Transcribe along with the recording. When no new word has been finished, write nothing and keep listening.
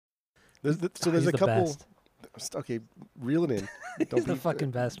There's a couple. Best. Okay, reel it in. He's the fucking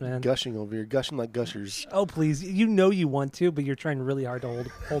best, man. Gushing over here, gushing like gushers. Oh please, you know you want to, but you're trying really hard to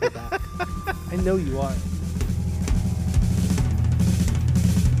hold it back. I know you are.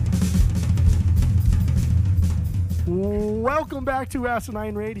 Welcome back to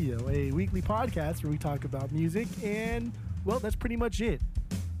Asinine Radio, a weekly podcast where we talk about music, and, well, that's pretty much it.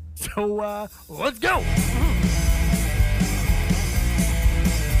 So, let's go!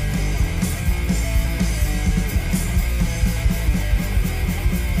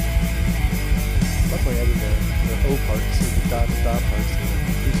 That's why I added the O parts, the dot parts, the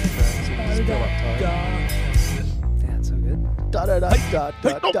booster tracks, so you can just fill up time. Yeah, it's so good. Da da da da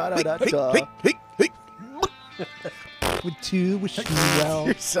da da da da. With two, wish you well.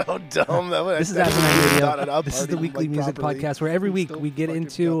 You're so dumb. This is Asinine Radio. This is the weekly music podcast where every week we get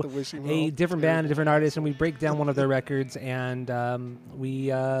into a different band, a different artist, and we break down one of their records, and we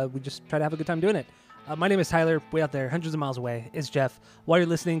just try to have a good time doing it. My name is Tyler, way out there, hundreds of miles away. It's Jeff. While you're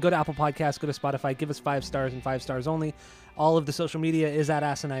listening, go to Apple Podcasts, go to Spotify, give us 5 stars and 5 stars only. All of the social media is at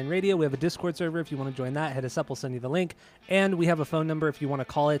Asinine Radio. We have a Discord server. If you want to join that, hit us up. We'll send you the link. And we have a phone number. If you want to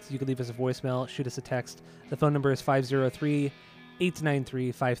call it, you can leave us a voicemail, shoot us a text. The phone number is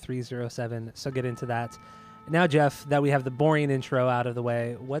 503-893-5307. So get into that. Now, Jeff, that we have the boring intro out of the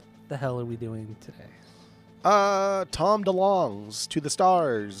way, what the hell are we doing today? Tom DeLonge's To the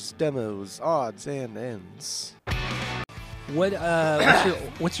Stars, demos, odds, and ends.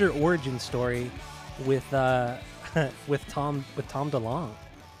 What's your origin story with with Tom DeLonge?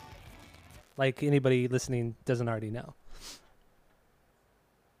 Like anybody listening doesn't already know.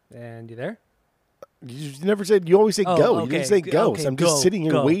 And you there? You never said. You always say go. Okay. You didn't say go. Okay, so I'm just sitting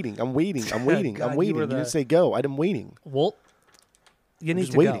here go. waiting. I'm waiting. God, You didn't say go. I'm waiting. Well, you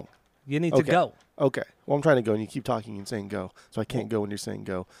need to waiting. go. You need to go. Okay. Well, I'm trying to go, and you keep talking and saying go, so I can't go when you're saying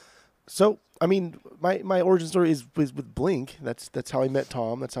go. So, I mean, my origin story is with Blink. That's how I met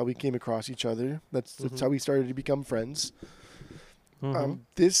Tom. That's how we came across each other. That's how we started to become friends. Mm-hmm.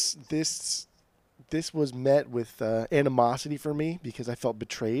 This was met with animosity for me because I felt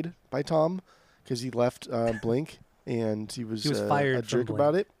betrayed by Tom because he left Blink and he was fired a jerk from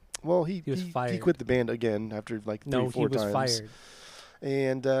about Blink. it. Well, he was fired. He quit the band again after like 3 or 4 times. No, he was fired.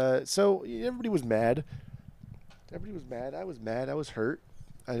 And so everybody was mad. I was mad. I was hurt.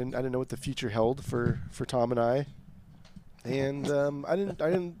 I didn't know what the future held for Tom and I. And I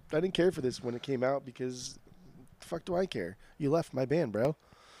didn't care for this when it came out because the fuck do I care? You left my band, bro.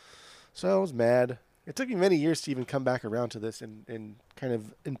 So I was mad. It took me many years to even come back around to this and kind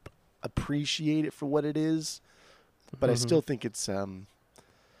of appreciate it for what it is. But I still think it's kind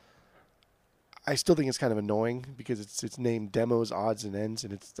of annoying because it's named Demos, Odds, and Ends,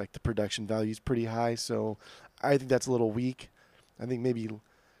 and it's like the production value is pretty high. So I think that's a little weak. I think maybe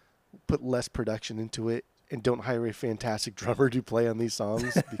put less production into it and don't hire a fantastic drummer to play on these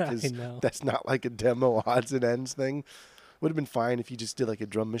songs because that's not like a demo Odds and Ends thing. Would have been fine if you just did like a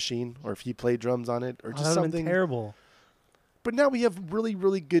drum machine or if he played drums on it or just that would have something. been terrible. But now we have really,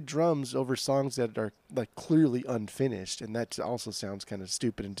 really good drums over songs that are like clearly unfinished, and that also sounds kind of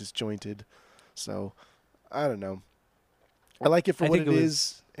stupid and disjointed. So, I don't know. I like it for what it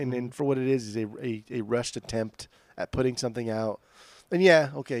is, and for what it is a rushed attempt at putting something out. And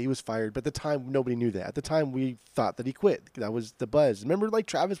yeah, okay, he was fired, but at the time, nobody knew that. At the time, we thought that he quit. That was the buzz. Remember, like,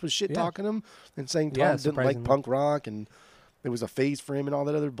 Travis was shit-talking him and saying Tom didn't like punk rock, and there was a phase for him and all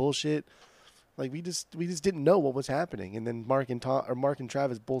that other bullshit. Like, we just didn't know what was happening. And then Mark and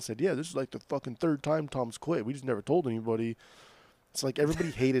Travis both said, yeah, this is like the fucking 3rd time Tom's quit. We just never told anybody. It's like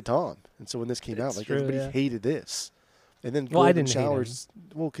everybody hated Tom. And so when this came out, like everybody hated this. And then I didn't Showers,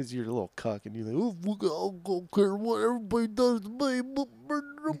 well, because you're a little cuck and you're like, oh, I don't care what everybody does to me.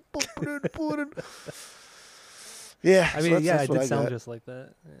 Yeah. I mean, so it did sound just like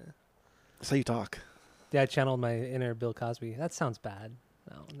that. Yeah. That's how you talk. Yeah, I channeled my inner Bill Cosby. That sounds bad.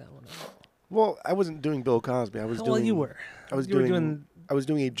 No, that one. Well, I wasn't doing Bill Cosby. I was doing. Well, you were. I was doing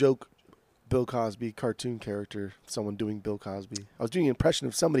a joke Bill Cosby cartoon character, someone doing Bill Cosby. I was doing an impression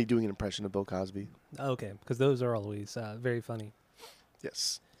of somebody doing an impression of Bill Cosby. Okay, because those are always very funny.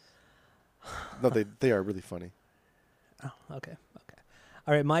 Yes. No, they are really funny. Oh, okay.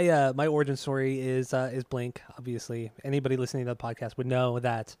 All right, my origin story is Blink. Obviously, anybody listening to the podcast would know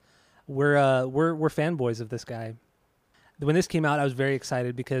that we're fanboys of this guy. When this came out, I was very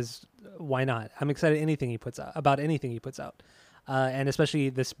excited because why not? I'm excited about anything he puts out, and especially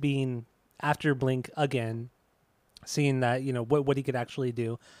this being after Blink again, seeing that what he could actually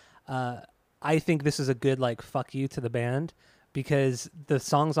do. I think this is a good fuck you to the band because the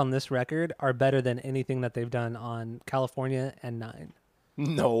songs on this record are better than anything that they've done on California and 9.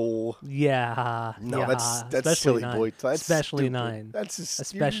 No. Yeah. No, yeah. that's Especially silly 9. boy. That's Especially stupid. 9. That's just,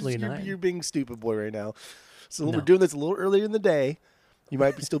 Especially 9. You're being stupid boy right now. So No. we're doing this a little earlier in the day. You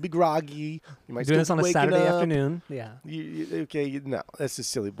might still be groggy. You might doing this still on be a waking Saturday up. afternoon. Yeah. No, that's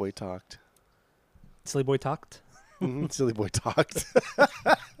just silly boy talked. Silly boy talked. Silly boy talked.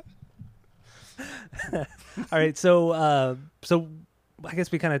 All right, so I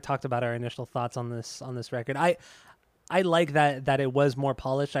guess we kind of talked about our initial thoughts on this record. I like that it was more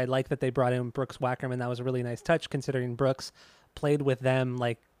polished. I like that they brought in Brooks Wackerman. That was a really nice touch, considering Brooks played with them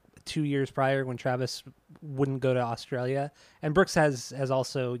like 2 years prior when Travis wouldn't go to Australia, and Brooks has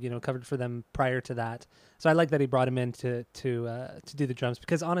also covered for them prior to that. So I like that he brought him in to do the drums,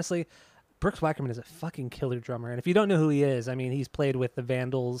 because honestly, Brooks Wackerman is a fucking killer drummer. And if you don't know who he is, I mean, he's played with the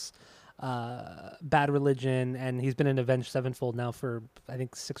Vandals, Bad Religion, and he's been in Avenged Sevenfold now for I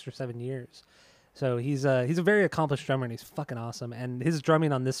think 6 or 7 years. So he's a very accomplished drummer, and he's fucking awesome. And his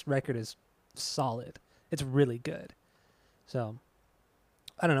drumming on this record is solid. It's really good. So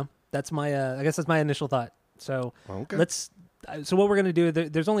I don't know. That's my I guess that's my initial thought. So okay. So what we're gonna do?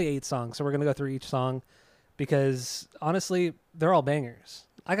 There's only 8 songs, so we're gonna go through each song, because honestly, they're all bangers.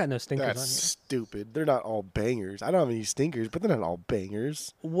 I got no stinkers on here. That's stupid. They're not all bangers. I don't have any stinkers, but they're not all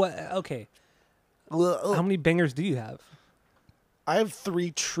bangers. What? Okay. How many bangers do you have? I have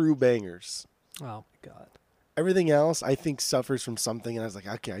 3 true bangers. Oh my god. Everything else I think suffers from something, and I was like,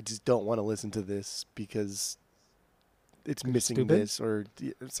 okay, I just don't want to listen to this because it's missing stupid? this, or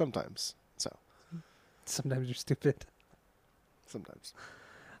sometimes. So Sometimes you're stupid. sometimes.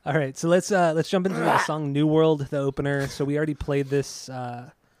 All right, so let's jump into the song "New World," the opener. So we already played this.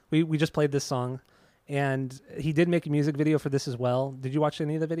 We just played this song, and he did make a music video for this as well. Did you watch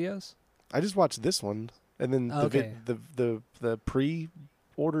any of the videos? I just watched this one, and then the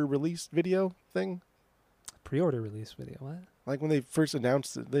pre-order release video thing. Pre-order release video. What? Like when they first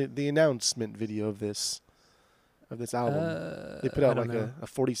announced the announcement video of this album. They put out like a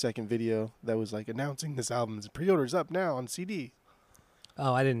 40-second video that was like announcing this album's pre-orders up now on CD.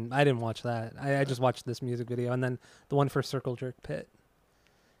 Oh, I didn't watch that. I just watched this music video, and then the one for Circle Jerk Pit.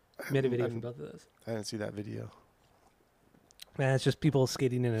 Made a video for both of those. I didn't see that video. Man, it's just people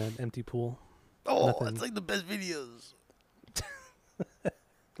skating in an empty pool. Oh, Nothing. That's like the best videos.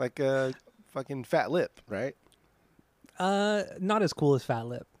 Like fucking Fat Lip, right? Not as cool as Fat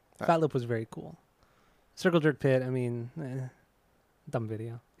Lip. Fat Lip was very cool. Circle Jerk Pit, I mean, dumb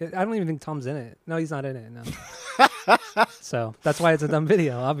video. I don't even think Tom's in it. No, he's not in it. No. So that's why it's a dumb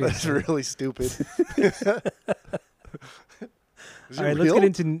video, obviously. That's really stupid. All right, let's get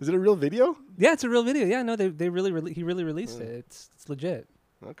into. Is it a real video? Yeah, it's a real video. Yeah, no, he really released it. It's legit.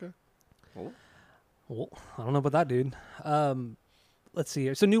 Okay. Well, I don't know about that, dude. Let's see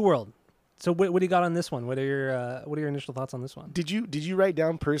here. So, New World. So, what do you got on this one? What are your initial thoughts on this one? Did you write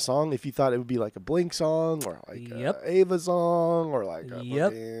down per song if you thought it would be like a Blink song or like a Ava song or like a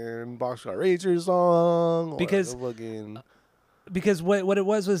fucking Boxcar Racer song? Because what it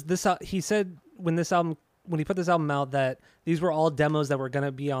was this. He said when he put this album out that these were all demos that were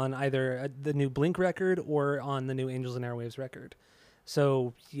gonna be on either the new Blink record or on the new Angels and Airwaves record.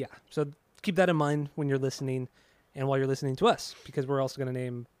 So yeah, so keep that in mind when you're listening. And while you're listening to us, because we're also going to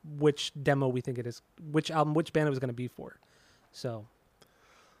name which demo we think it is, which album, which band it was going to be for. So,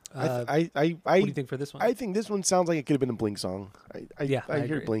 what do you think for this one? I think this one sounds like it could have been a Blink song. I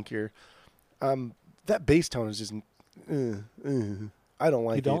hear Blink here. That bass tone is just, I don't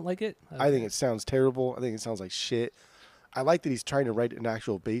like it. You don't like it? Okay. I think it sounds terrible. I think it sounds like shit. I like that he's trying to write an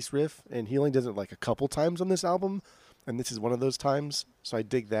actual bass riff, and he only does it like a couple times on this album, and this is one of those times. So I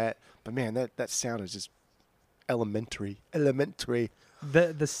dig that. But man, that sound is just elementary.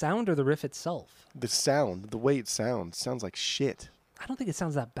 The sound or the riff itself? The sound, the way it sounds like shit. I don't think it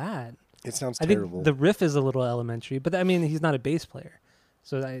sounds that bad. It sounds terrible. terrible. I think the riff is a little elementary, but I mean, he's not a bass player,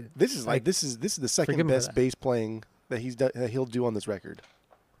 so this is the second best bass playing that he'll do on this record,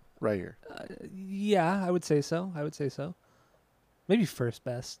 right here. Yeah, I would say so. Maybe first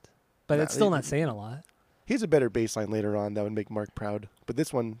best, but it's still not saying a lot. He has a better bass line later on that would make Mark proud, but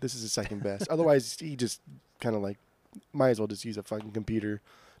this is his second best. Otherwise, he just kind of like might as well just use a fucking computer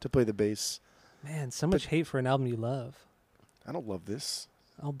to play the bass. Man, so much hate for an album you love. I don't love this.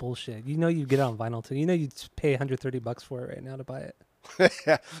 Oh, bullshit. You know you get it on vinyl too. You know you'd pay $130 for it right now to buy it.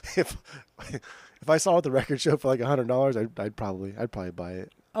 If I saw it at the record show for like $100, I'd probably buy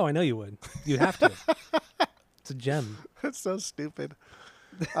it. Oh, I know you would. You'd have to. It's a gem. That's so stupid.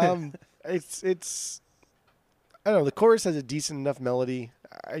 It's I don't know. The chorus has a decent enough melody.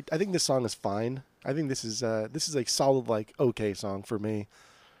 I think this song is fine. I think this is a solid, like, okay song for me.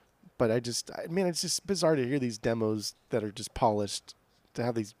 But it's just bizarre to hear these demos that are just polished to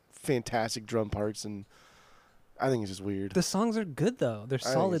have these fantastic drum parts, and I think it's just weird. The songs are good though; they're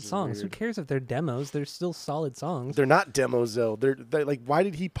solid songs. Weird. Who cares if they're demos? They're still solid songs. They're not demos though. They're like, why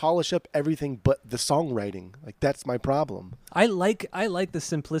did he polish up everything but the songwriting? Like that's my problem. I like the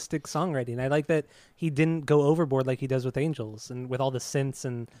simplistic songwriting. I like that he didn't go overboard like he does with Angels and with all the synths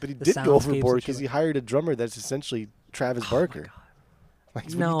and. But he did go overboard because he hired a drummer that's essentially Travis Barker. Like,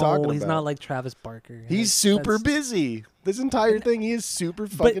 no, he's not like Travis Barker. He's super busy. This entire thing, he is super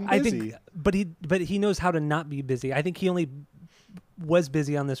fucking busy. But he knows how to not be busy. I think he only was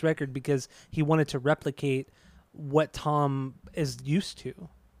busy on this record because he wanted to replicate what Tom is used to.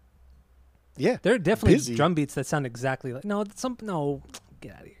 Yeah, there are definitely drum beats that sound exactly like no.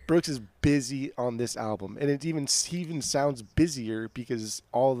 Get out of here. Brooks is busy on this album, and he even sounds busier because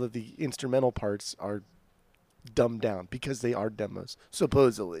all of the instrumental parts are dumbed down because they are demos,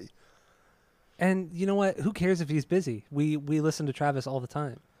 supposedly. And you know what? Who cares if he's busy? We listen to Travis all the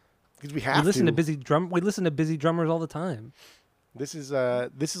time. Because we have to. We listen to busy drummers all the time. This is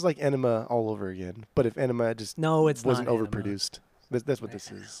like Enema all over again. But if Enema just wasn't overproduced. That's what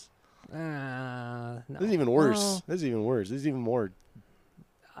this is. No. This is even worse. No. This is even worse. This is even more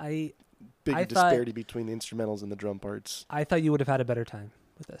big disparity between the instrumentals and the drum parts. I thought you would have had a better time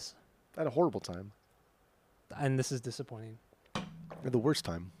with this. I had a horrible time. And this is disappointing. The worst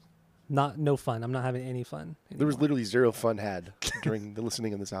time. No fun. I'm not having any fun anymore. There was literally zero fun had during the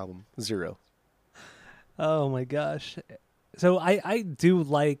listening of this album. Zero. Oh my gosh. So I do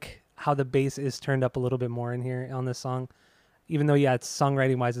like how the bass is turned up a little bit more in here on this song. Even though, it's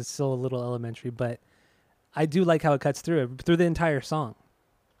songwriting wise, it's still a little elementary, but I do like how it cuts through the entire song.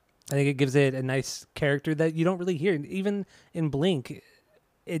 I think it gives it a nice character that you don't really hear. Even in Blink,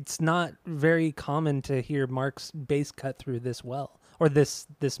 it's not very common to hear Mark's bass cut through this well or this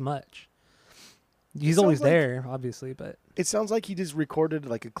much. He's always there, obviously, but it sounds like he just recorded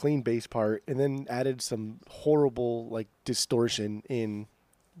like a clean bass part and then added some horrible like distortion in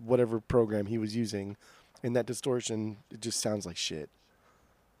whatever program he was using, and that distortion, it just sounds like shit.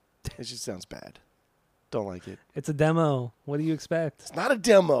 It just sounds bad. Don't like it. It's a demo. What do you expect? It's not a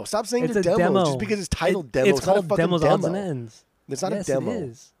demo. Stop saying it's a demo. Just because it's titled demo. It's called Demos, Odds, and Ends. It's not a demo. It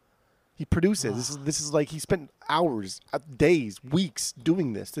is. He produces. This is like he spent hours, days, weeks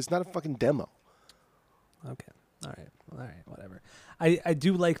doing this. It's not a fucking demo. Okay. All right. Whatever. I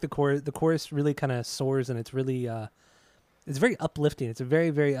do like the chorus. The chorus really kind of soars, and it's really it's very uplifting. It's a very,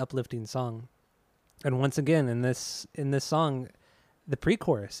 very uplifting song. And once again, in this song, the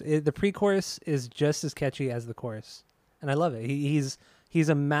pre-chorus is just as catchy as the chorus, and I love it. He's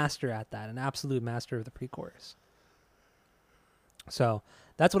a master at that, an absolute master of the pre-chorus. So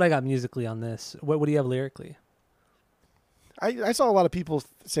that's what I got musically on this. What do you have lyrically? I saw a lot of people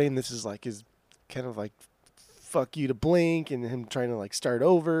saying this is like his kind of like fuck you to Blink and him trying to like start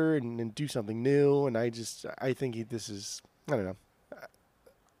over and do something new. And I think this is, I don't know.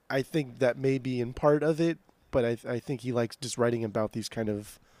 I think that may be in part of it, but I think he likes just writing about these kind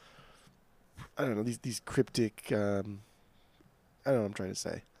of, I don't know, these cryptic, I don't know what I'm trying to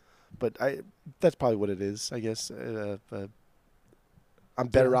say, but that's probably what it is, I guess. I'm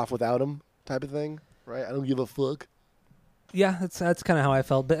better off without him type of thing, right? I don't give a fuck. Yeah, that's kind of how I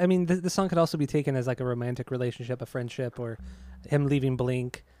felt. But I mean, the song could also be taken as like a romantic relationship, a friendship, or him leaving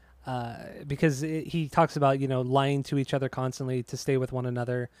Blink, because he talks about lying to each other constantly to stay with one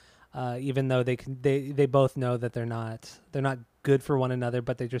another, even though they both know that they're not good for one another,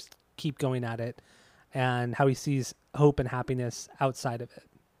 but they just keep going at it, and how he sees hope and happiness outside of it,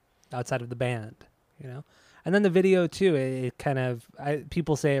 outside of the band, And then the video too, it kind of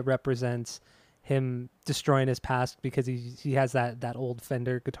people say it represents him destroying his past because he has that old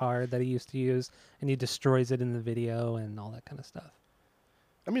Fender guitar that he used to use, and he destroys it in the video and all that kind of stuff.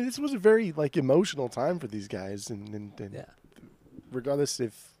 I mean, this was a very like emotional time for these guys, and yeah. Regardless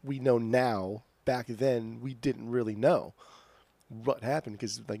if we know now, back then we didn't really know what happened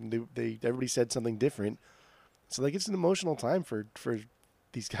because like everybody said something different. So like it's an emotional time for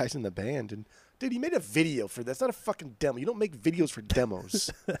these guys in the band. And dude, he made a video for that. It's not a fucking demo. You don't make videos for demos.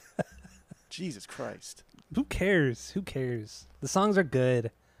 Jesus Christ. Who cares? The songs are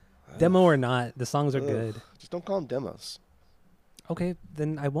good. Demo or not, the songs are good. Just don't call them demos. Okay,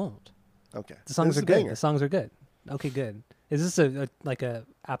 then I won't. Okay. The songs are good. Banger. The songs are good. Okay, good. Is this a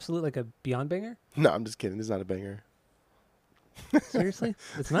absolute like a beyond banger? No, I'm just kidding. It's not a banger. Seriously?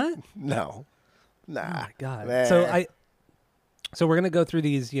 It's not? No. Nah. Oh my God. Nah. So we're gonna go through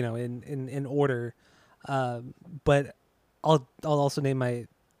these, in order, but I'll also name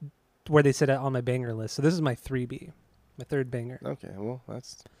where they sit on my banger list. So this is my 3B, my third banger. Okay, well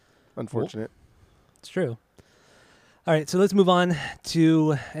that's unfortunate. It's true. All right, so let's move on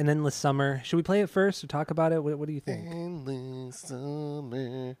to An Endless Summer. Should we play it first or talk about it? What do you think? Endless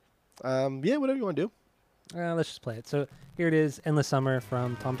Summer. Yeah, whatever you want to do. Let's just play it. So here it is, Endless Summer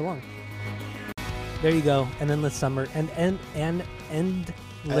from Tom DeLonge. There you go, An Endless Summer. An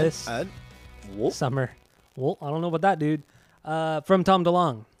Endless Summer. Well, I don't know about that, dude. From Tom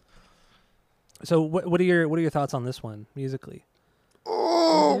DeLonge. So what are your thoughts on this one musically?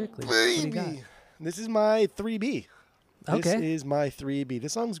 Oh, baby. This is my 3B. Okay. This is my 3B.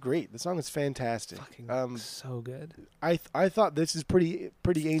 This song's great. The song is fantastic. Fucking so good. I thought this is pretty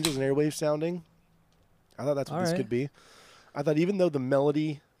Angels and Airwaves sounding. I thought that's what this could be. I thought even though the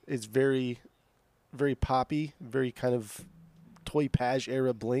melody is very, very poppy, very kind of Toy Page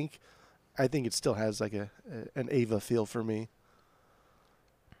era Blink, I think it still has like an Ava feel for me.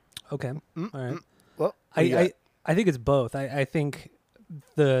 Okay. All right. Well, I think it's both. I think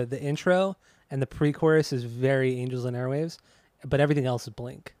the intro and the pre-chorus is very Angels and Airwaves, but everything else is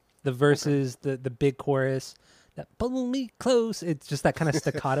Blink. The verses, the big chorus, that pull me close. It's just that kind of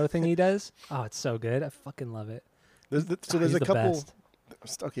staccato thing he does. Oh, it's so good. I fucking love it. There's a couple.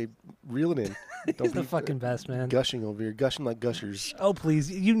 Okay, reel it in. He's the fucking best, man. Gushing over here, gushing like gushers. Oh please,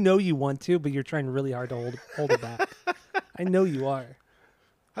 you know you want to, but you're trying really hard to hold it back. I know you are.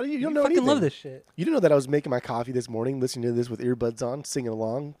 How do you don't know fucking anything? Love this shit. You didn't know that I was making my coffee this morning, listening to this with earbuds on, singing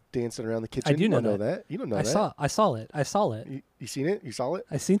along, dancing around the kitchen. I do know that. You don't know that. I saw it. You seen it? You saw it?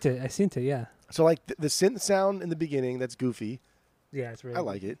 I seen it. Yeah. So like the synth sound in the beginning, that's goofy. Yeah, it's really. I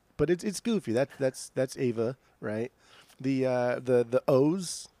like it, but it's goofy. That's Ava, right? The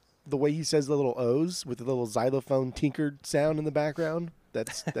O's, the way he says the little O's with the little xylophone tinkered sound in the background.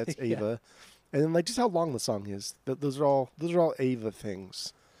 That's Yeah. Ava, and then like just how long the song is. Those are all Ava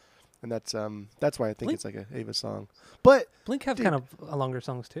things. And that's why I think Blink, it's like a Ava song. But Blink have kind of longer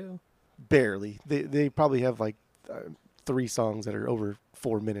songs too. Barely. They probably have like 3 songs that are over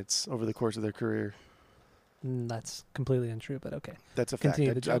 4 minutes over the course of their career. That's completely untrue, but okay. That's a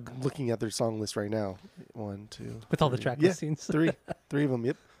Continue fact. I'm looking at their song list right now. 1, 2, with all the track listings. 3 of them.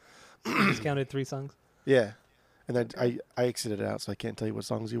 Yep. You just counted 3 songs. Yeah. And then I exited it out, so I can't tell you what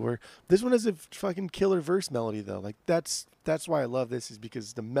songs you were. This one has a fucking killer verse melody, though. Like that's why I love this, is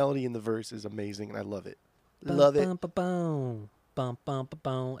because the melody in the verse is amazing, and I love it. Love it.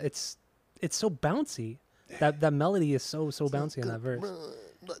 It's so bouncy. That melody is so bouncy in that verse.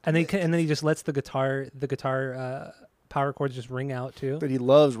 And then he just lets the guitar power chords just ring out too. But he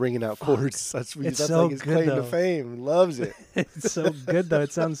loves ringing out chords. That's so like his good, claim though. to fame. He loves it. It's so good though.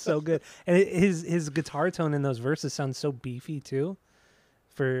 It sounds so good, and his guitar tone in those verses sounds so beefy too,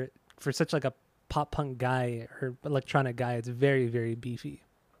 for such like a pop punk guy or electronic guy. It's very, very beefy.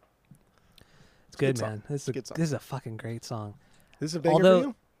 It's good, man. This is a fucking great song. This is a banger for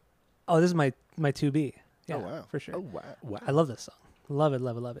you? Oh, this is my 2B. Yeah, oh wow, for sure. Oh wow. I love this song. Love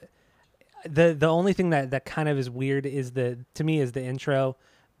it. The only thing that kind of is weird is to me is the intro,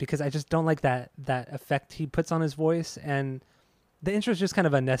 because I just don't like that effect he puts on his voice, and the intro is just kind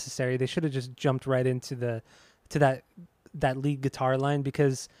of unnecessary. They should have just jumped right into that lead guitar line,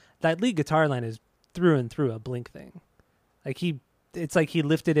 because that lead guitar line is through and through a Blink thing. Like it's like he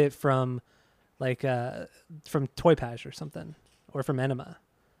lifted it from Toy Page or something, or from Enema.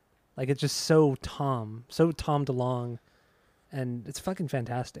 Like it's just so Tom DeLonge. And it's fucking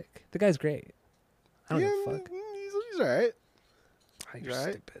fantastic. The guy's great. I don't give a fuck. He's all right. Oh, you're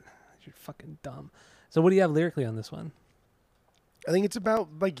stupid. You're fucking dumb. So what do you have lyrically on this one? I think it's about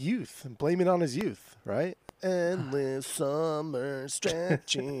like youth and blaming it on his youth, right? Endless summer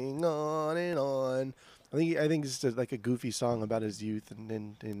stretching on and on. I think it's just like a goofy song about his youth,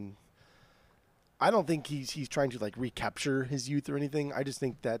 and I don't think he's trying to like recapture his youth or anything. I just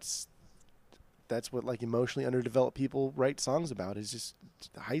think that's what like emotionally underdeveloped people write songs about, is just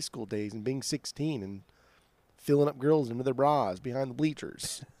high school days and being 16 and filling up girls into their bras behind the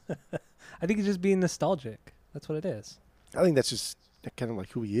bleachers. I think he's just being nostalgic. That's what it is. I think that's just kind of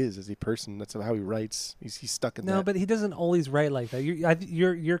like who he is as a person. That's how he writes. He's stuck in that. No, but he doesn't always write like that.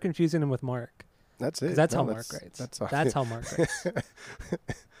 You're confusing him with Mark. That's it. That's how Mark writes. That's how Mark writes.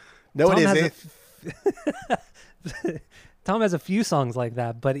 No, Tom it isn't. Tom has a few songs like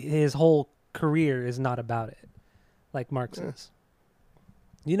that, but his whole career is not about it, like Mark's is.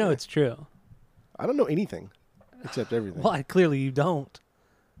 You know, it's true. I don't know anything except everything. Well, clearly you don't.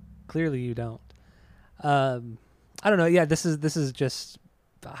 I don't know. Yeah, this is just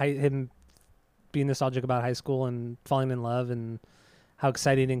him being nostalgic about high school and falling in love and how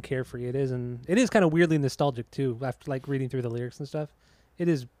exciting and carefree it is, and it is kind of weirdly nostalgic too. After like reading through the lyrics and stuff,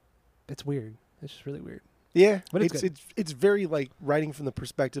 it's weird. It's just really weird. Yeah, But it's very like writing from the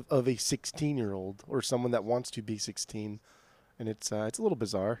perspective of a 16-year-old or someone that wants to be 16, and it's a little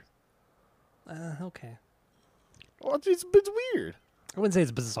bizarre. Okay. Well, it's weird. I wouldn't say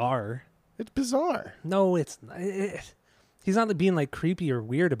it's bizarre. It's bizarre. No, it's not. He's not being like creepy or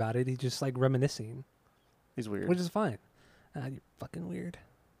weird about it. He's just like reminiscing. He's weird. Which is fine. You're fucking weird.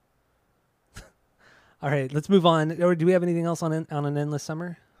 All right, let's move on. Or do we have anything else on an endless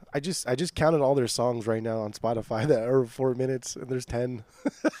summer? I just counted all their songs right now on Spotify that are 4 minutes, and there's 10.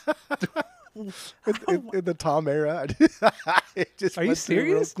 in the Tom era. Are you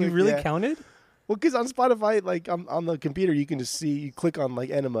serious? You really counted? Well, because on Spotify, like on the computer, you can just see, you click on like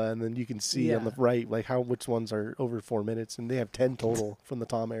Enema, and then you can see on the right like which ones are over 4 minutes, and they have 10 total from the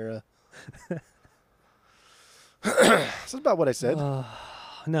Tom era. So that's about what I said.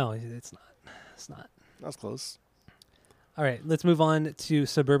 No, it's not. It's not. That was close. All right, let's move on to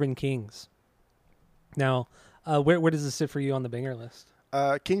Suburban Kings. Now, where does this sit for you on the banger list?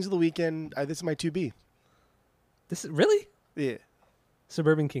 Kings of the Weekend. This is my 2B. This is really? Yeah.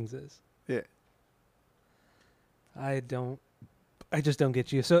 Suburban Kings is. Yeah. I just don't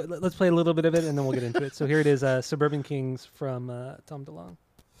get you. So let's play a little bit of it and then we'll get into it. So here it is, Suburban Kings from Tom DeLonge.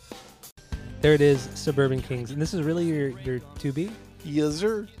 There it is, Suburban Kings. And this is really your 2B? Yes,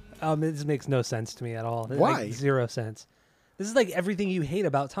 sir. This makes no sense to me at all. Why? Like, 0 sense. This is like everything you hate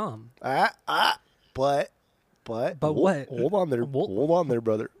about Tom. But what? Hold on there,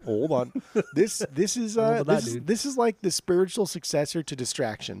 brother. Hold on. This is this is like the spiritual successor to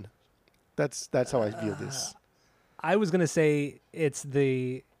Distraction. That's how I feel this. I was gonna say it's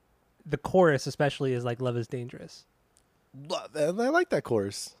the chorus especially is like Love is Dangerous. I like that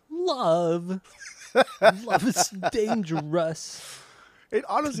chorus. Love is dangerous. It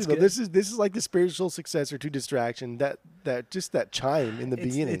honestly though, this is like the spiritual successor to Distraction. That chime in the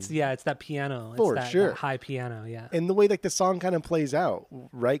beginning. It's that piano. For sure, that high piano. Yeah, and the way like the song kind of plays out,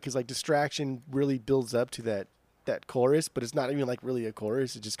 right? Because like Distraction really builds up to that chorus, but it's not even like really a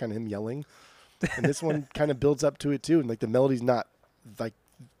chorus. It's just kind of him yelling. And this one kind of builds up to it too, and like the melody's not like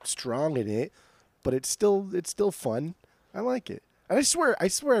strong in it, but it's still fun. I like it. And I swear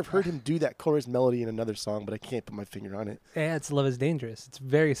I've heard him do that chorus melody in another song, but I can't put my finger on it. Yeah, it's Love is Dangerous. It's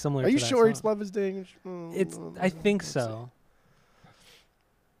very similar. Are you to that sure song. it's Love is Dangerous? I think so.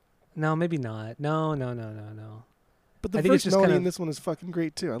 No, maybe not. No. But the I think it's first just melody in this one is fucking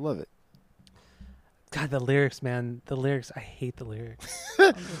great too. I love it. God, the lyrics, man. The lyrics. I hate the lyrics.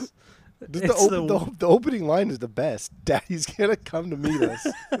 The opening line is the best. Daddy's gonna come to meet us.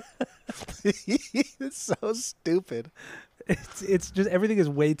 It's so stupid. It's just everything is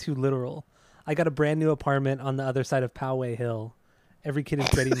way too literal. I got a brand new apartment on the other side of Poway Hill. Every kid is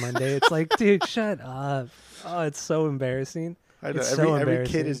dreading Monday. It's like, dude, shut up. Oh, it's so embarrassing. I know. Every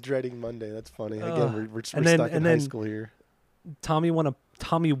kid is dreading Monday. That's funny. Again, we're stuck in high school here. Tommy want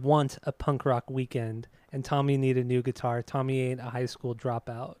a punk rock weekend, and Tommy need a new guitar. Tommy ain't a high school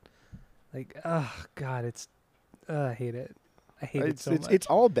dropout. Like, oh God, I hate it. I hate it so much. It's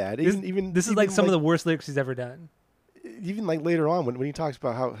all bad. This is like some of the worst lyrics he's ever done. Even like later on when he talks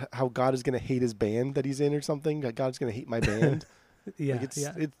about how God is going to hate his band that he's in or something, that God's going to hate my band.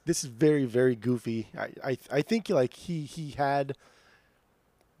 This is very, very goofy. I think like he had,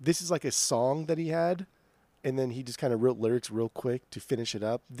 this is like a song that he had, and then he just kind of wrote lyrics real quick to finish it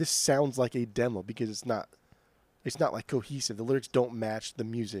up. This sounds like a demo because it's not like cohesive. The lyrics don't match the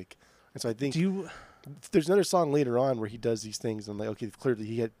music. And so I think there's another song later on where he does these things, and I'm like, okay, clearly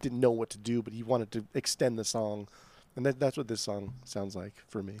he didn't know what to do, but he wanted to extend the song. And that's what this song sounds like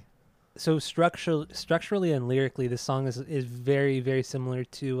for me. So structurally and lyrically, this song is very, very similar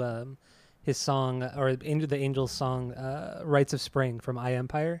to his song, or the Angels song, Rites of Spring from I,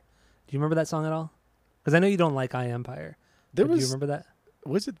 Empire. Do you remember that song at all? Because I know you don't like I, Empire. Do you remember that?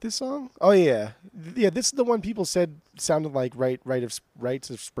 Was it this song? Oh, yeah. Yeah, this is the one people said sounded like Rites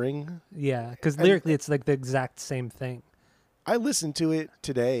of Spring. Yeah, because lyrically it's like the exact same thing. I listened to it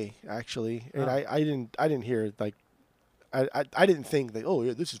today, actually, and I didn't hear it like, I didn't think that, oh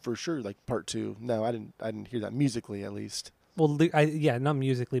yeah, this is for sure like part 2. No, I didn't hear that musically at least. Well, not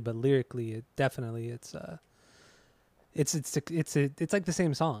musically, but lyrically, it's like the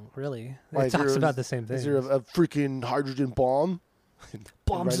same song, really. It talks about the same thing. Is there a freaking hydrogen bomb?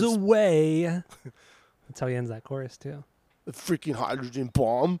 Bombs away. That's how he ends that chorus too. The freaking hydrogen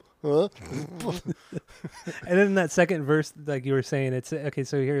bomb, huh? And then in that second verse, like you were saying, it's okay.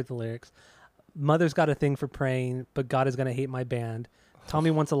 So here are the lyrics. Mother's got a thing for praying, but God is going to hate my band.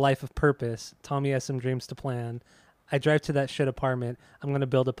 Tommy wants a life of purpose. Tommy has some dreams to plan. I drive to that shit apartment. I'm going to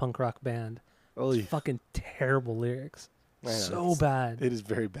build a punk rock band. Fucking terrible lyrics. So bad. It is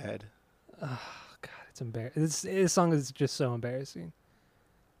very bad. Oh, God. It's embarrassing. This song is just so embarrassing.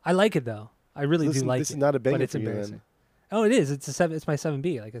 I like it though. I really do like it. This is not a banger but it's for you, embarrassing. then. Oh, it is. It's my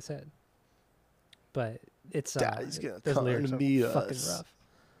 7B, like I said. But it's Daddy's gonna those come lyrics to are meet fucking us. rough.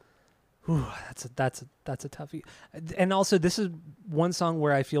 Whew, that's a toughie. And also, this is one song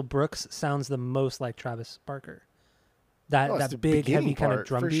where I feel Brooks sounds the most like Travis Barker. That big, heavy kind of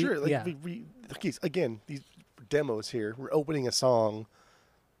drum for beat. sure. Like yeah. Again, these demos here, we're opening a song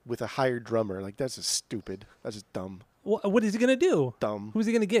with a hired drummer. Like that's just stupid. That's just dumb. What is he gonna do? Dumb. Who's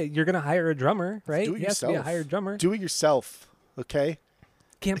he gonna get? You're gonna hire a drummer, right? Do it He has to be a yourself. hired drummer. Do it yourself, okay?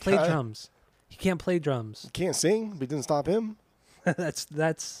 Can't play drums. He can't play drums. Can't sing, but it doesn't stop him.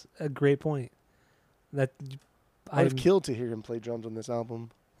 That's a great point. That I'd have killed to hear him play drums on this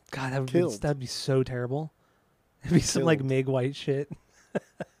album. God, that'd be so terrible. It'd be some like Meg White shit.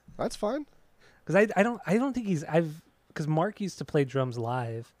 That's fine. Because I don't think because Mark used to play drums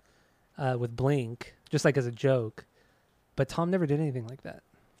live with Blink, just like as a joke, but Tom never did anything like that.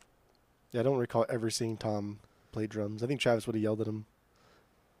 Yeah, I don't recall ever seeing Tom play drums. I think Travis would have yelled at him.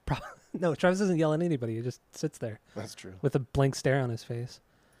 No, Travis doesn't yell at anybody. He just sits there. That's true. With a blank stare on his face.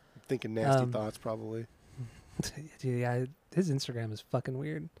 Thinking nasty thoughts, probably. Yeah, his Instagram is fucking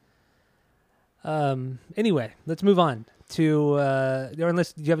weird. Anyway, let's move on to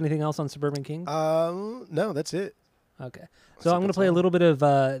unless do you have anything else on Suburban King? No, that's it. Okay. So I'm going to play a little bit of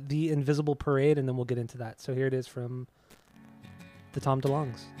The Invisible Parade, and then we'll get into that. So here it is from the Tom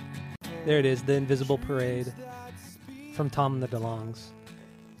DeLonges. There it is, The Invisible Parade from Tom and the DeLonges.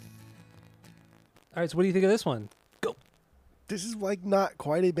 All right, so what do you think of this one? Go. This is like not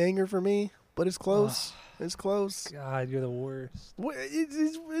quite a banger for me, but it's close. It's close. God, you're the worst.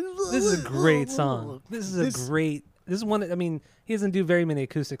 This This is a great song. This is one, I mean, he doesn't do very many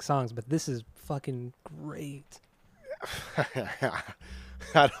acoustic songs, but this is fucking great.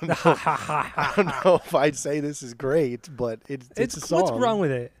 I don't know if I'd say this is great, but it's a song. What's wrong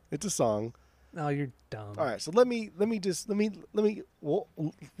with it? It's a song. Oh, you're dumb. All right, so let me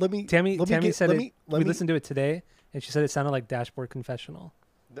Tammy said it. We listened to it today, and she said it sounded like Dashboard Confessional.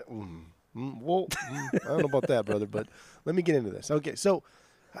 Well, I don't know about that, brother, but let me get into this. Okay, so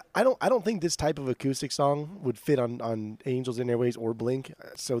I don't think this type of acoustic song would fit on Angels and Airways or Blink.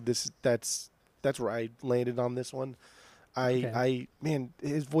 So that's where I landed on this one. Man,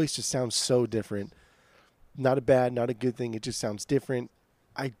 his voice just sounds so different. Not a bad, not a good thing. It just sounds different.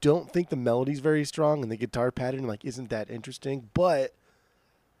 I don't think the melody's very strong, and the guitar pattern isn't that interesting. But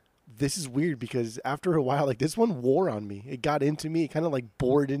this is weird because after a while, this one wore on me. It got into me. It kind of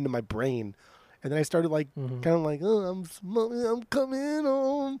bored into my brain, and then I started oh, I'm coming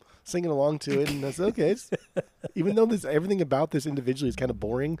home, singing along to it, and I said, okay. Even though everything about this individually is kind of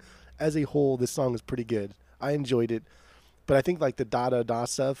boring, as a whole, this song is pretty good. I enjoyed it, but I think the da da da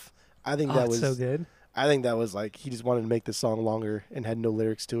stuff. I think that was so good. I think that was he just wanted to make the song longer and had no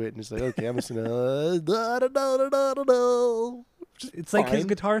lyrics to it, and it's okay, I'm just gonna da da da da da da da. It's like his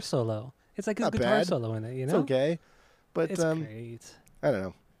guitar solo. It's like his guitar solo in it. You know, it's okay, but it's great. I don't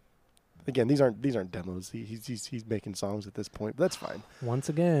know. Again, these aren't demos. He's making songs at this point, but that's fine. Once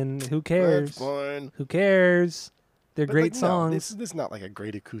again, who cares? That's fine. Who cares? They're great songs. This is not a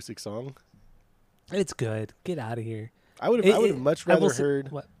great acoustic song. It's good. Get out of here. I would have much rather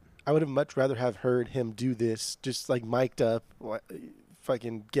heard. What? I would have much rather have heard him do this just mic'd up,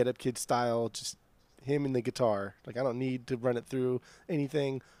 fucking Get Up Kid style, just him and the guitar. I don't need to run it through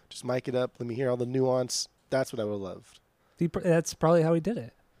anything. Just mic it up. Let me hear all the nuance. That's what I would have loved. That's probably how he did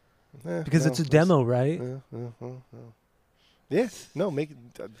it. Because it's a demo, right? Yeah. No, make it.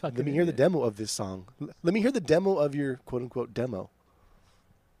 Let me hear the demo of this song. Let me hear the demo of your quote unquote demo.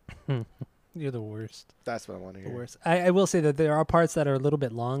 You're the worst. That's what I want to hear. The worst. I will say that there are parts that are a little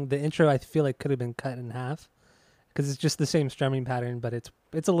bit long. The intro I feel like could have been cut in half because it's just the same strumming pattern, but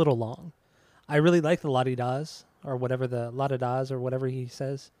it's a little long. I really like the la-di-das or whatever the la-da-das or whatever he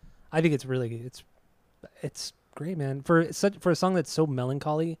says. I think it's great, man. For a song that's so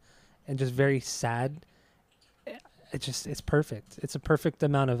melancholy and just very sad, it's perfect. It's a perfect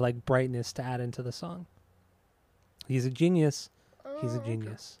amount of brightness to add into the song. He's a genius. He's a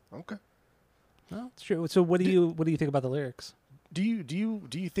genius. Okay. No, it's true. So what do you think about the lyrics? Do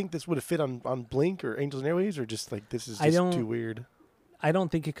you think this would have fit on Blink or Angels and Airways, or just this is just too weird? I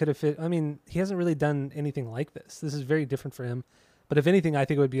don't think it could have fit. I mean, he hasn't really done anything like this. This is very different for him. But if anything, I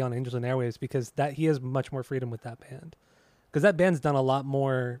think it would be on Angels and Airwaves because he has much more freedom with that band. Because that band's done a lot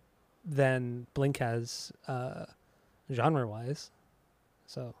more than Blink has genre-wise.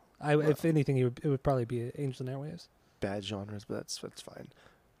 So, if anything, it would probably be Angels and Airwaves. Bad genres, but that's fine.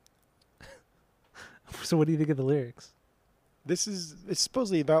 So what do you think of the lyrics? It's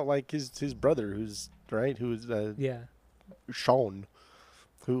supposedly about his brother who's right? Who's yeah. Sean,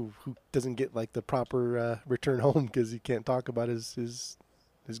 who doesn't get like the proper return home because he can't talk about his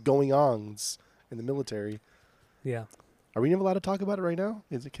going-ons in the military. Yeah. Are we not allowed to talk about it right now?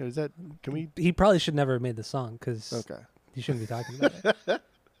 Can we? He probably should never have made the song because Okay. he shouldn't be talking about it.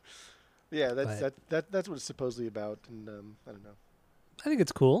 Yeah, that's what it's supposedly about, and I don't know. I think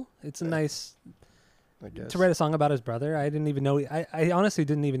it's cool. It's a nice, I guess, to write a song about his brother. I didn't even know. I honestly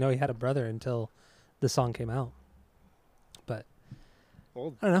didn't even know he had a brother until the song came out. But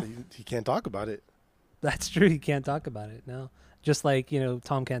well, I don't know. He can't talk about it. That's true. He can't talk about it. No, just like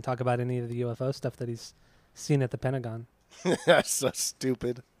Tom can't talk about any of the UFO stuff that he's seen at the Pentagon. That's so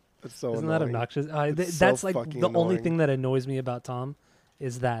stupid. That's so Isn't annoying. that obnoxious? so That's like the fucking only annoying. thing that annoys me about Tom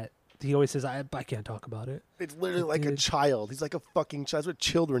is that he always says, I can't talk about it. It's literally like a child. He's like a fucking child. That's what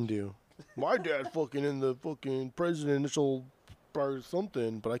children do. My dad fucking in the fucking presidential or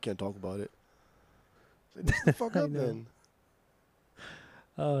something, but I can't talk about it. Say, "Shut the fuck I up know. then."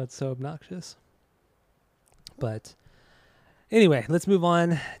 Oh, it's so obnoxious. But anyway, let's move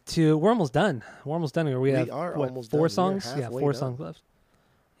on to. We're almost done. We're almost done here. We have are what, almost 4 done. We are songs? Yeah, halfway 4 done. songs left.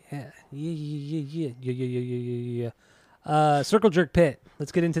 Yeah. Circle Jerk Pit.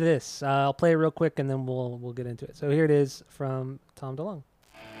 Let's get into this. I'll play it real quick and then we'll get into it. So here it is from Tom DeLonge.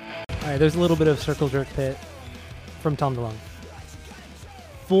 All right, there's a little bit of Circle Jerk Pit from Tom DeLonge.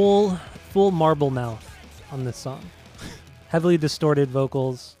 Full marble mouth on this song. Heavily distorted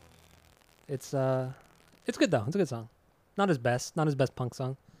vocals. It's good though. It's a good song. Not his best punk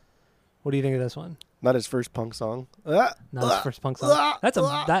song. What do you think of this one? Not his first punk song. Not his first punk song.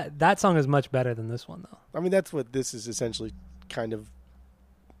 That song is much better than this one though. I mean, that's what this is essentially kind of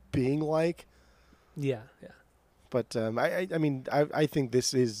being like. Yeah. But I think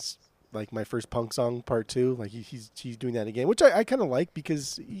this is like my first punk song part 2. Like he's doing that again, which I kind of like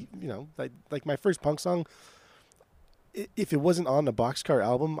because like my first punk song. If it wasn't on a Boxcar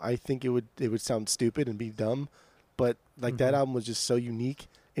album, I think it would sound stupid and be dumb. But like that album was just so unique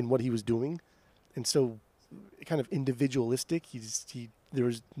in what he was doing, and so kind of individualistic. There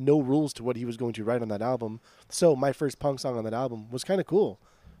was no rules to what he was going to write on that album. So my first punk song on that album was kind of cool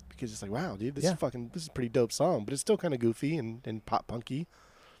because it's like, wow, dude, this is a pretty dope song, but it's still kind of goofy and pop punky.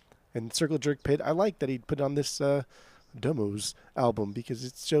 And Circle Jerk Pit, I like that he put on this Demos album because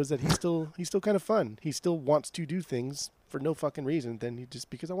it shows that he's still kind of fun. He still wants to do things for no fucking reason than just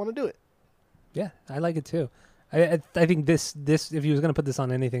because I want to do it. Yeah, I like it too. I think this if he was going to put this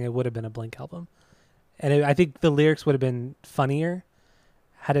on anything, it would have been a Blink album. And I think the lyrics would have been funnier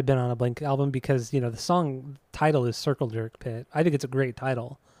had it been on a Blink album because, the song title is Circle Jerk Pit. I think it's a great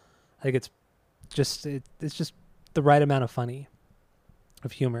title. I think it's just the right amount of funny,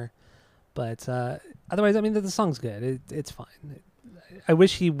 of humor. But otherwise, I mean, the song's good. It's fine. I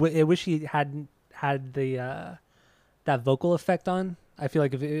wish he hadn't had the that vocal effect on. I feel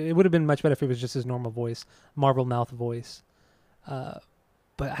like it would have been much better if it was just his normal voice, marble mouth voice. But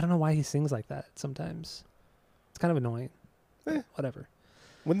I don't know why he sings like that sometimes. It's kind of annoying. Whatever.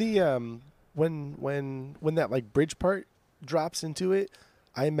 When the when that like bridge part drops into it,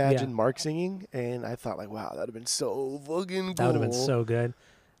 I imagine Mark singing, and I thought like, wow, that'd have been so fucking cool. That would have been so good.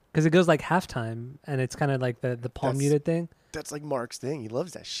 Because it goes like halftime, and it's kind of like the palm muted thing. That's like Mark's thing. He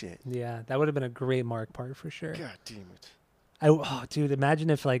loves that shit. Yeah, that would have been a great Mark part for sure. God damn it. Dude,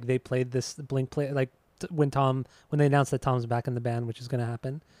 imagine if like they played this Blink play like when they announced that Tom's back in the band, which is going to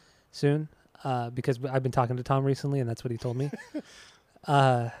happen soon. Because I've been talking to Tom recently, and that's what he told me.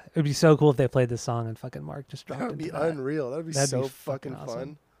 It'd be so cool if they played this song and fucking Mark just dropped. That would be unreal. That'd be so fucking awesome.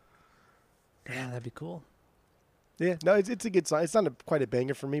 fun. Yeah, that'd be cool. Yeah, no, it's a good song. It's not quite a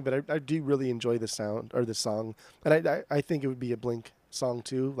banger for me, but I do really enjoy the sound or the song, and I think it would be a Blink song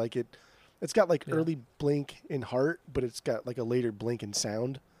too. Like it's got like early Blink in heart, but it's got like a later Blink in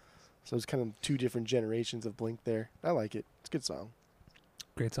sound. So it's kind of 2 different generations of Blink there. I like it. It's a good song.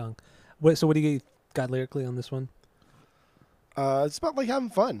 Great song. What do you got lyrically on this one? It's about like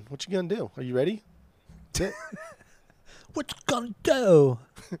having fun. What you gonna do? Are you ready? What you gonna do?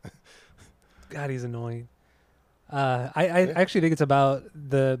 God, he's annoying. I actually think it's about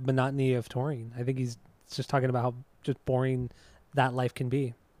the monotony of touring. I think he's just talking about how just boring that life can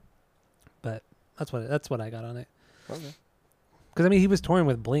be. But that's what I got on it. Okay. Because I mean, he was touring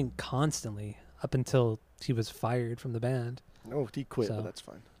with Blink constantly up until he was fired from the band. No, he quit, but that's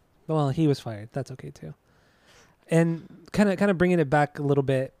fine. Well, he was fired. That's okay too. And kind of bringing it back a little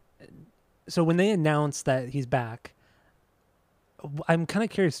bit. So when they announced that he's back, I'm kind of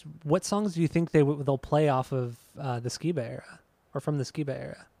curious. What songs do you think they'll play off of the Skiba era, or from the Skiba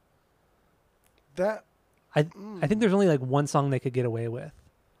era? I think there's only like one song they could get away with,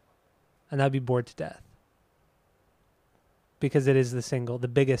 and that'd be "Bored to Death." because it is the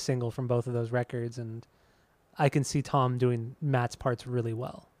biggest single from both of those records, and I can see Tom doing Matt's parts really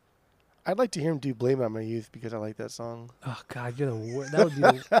well. I'd like to hear him do "Blame It on My Youth" because I like that song. Oh God, you're the worst. That would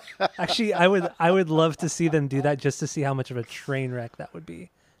be actually. I would love to see them do that just to see how much of a train wreck that would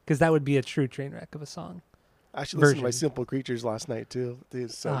be, because that would be a true train wreck of a song. I actually listened to my Simple Creatures last night too. Dude,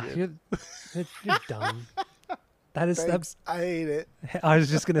 it's so good. You're dumb. That is. Thanks. I hate it. I was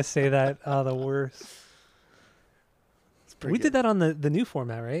just gonna say that. Oh, the worst. We did that on the new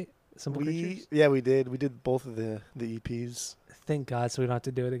format, right? Simple Creatures. Yeah, we did. We did both of the EPs. Thank God, so we don't have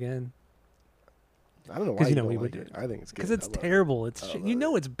to do it again. I don't know why we would do it. I think it's good. Because it's terrible. It's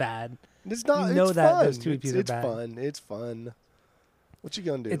it's bad. It's not. You know it's that fun. those two EPs are bad. It's fun. It's fun. What you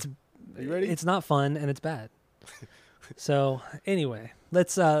gonna do? Are you ready? It's not fun and it's bad. So anyway,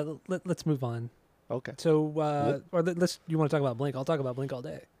 let's move on. Okay. So you want to talk about Blink? I'll talk about Blink all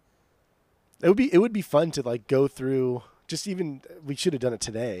day. It would be fun to like go through. Just even we should have done it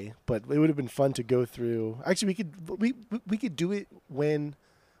today, but it would have been fun to go through. Actually, we could do it when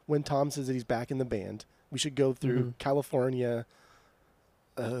Tom says that he's back in the band. We should go through California.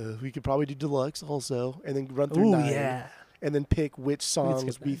 We could probably do Deluxe also, and then run through 9. Yeah. And then pick which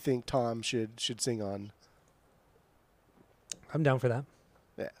songs we think Tom should sing on. I'm down for that.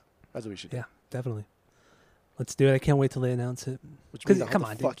 Yeah, that's what we should do. Yeah, definitely. Let's do it. I can't wait till they announce it. Which means I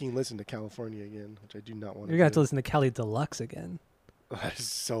have to fucking listen to California again, which I do not want to do. You're going to have to listen to Cali Deluxe again. That is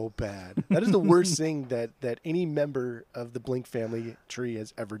so bad. That is the worst thing that any member of the Blink family tree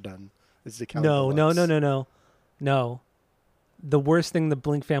has ever done. Is the Cali Deluxe. No. The worst thing the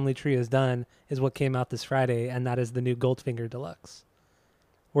Blink family tree has done is what came out this Friday, and that is the new Goldfinger Deluxe,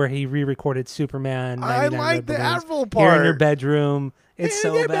 where he re-recorded Superman. I like the Avril part. Here in your bedroom. It's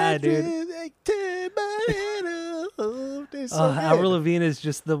so bad, dude. Avril Lavigne is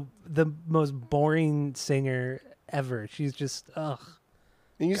just the most boring singer ever. She's just ugh.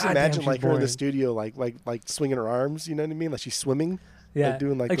 And you just imagine like her in the studio, like swinging her arms. You know what I mean? Like she's swimming. Yeah, like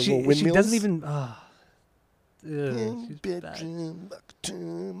doing like the little windmills. She doesn't even. I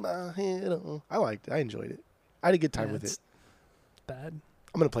liked it. I enjoyed it. I had a good time with it. Bad.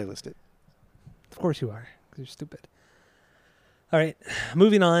 I'm gonna playlist it. Of course you are, because you're stupid. All right,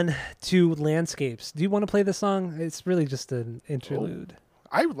 moving on to Landscapes. Do you want to play this song? It's really just an interlude.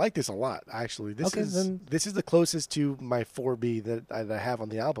 I like this a lot, actually. This is the closest to my 4B that I have on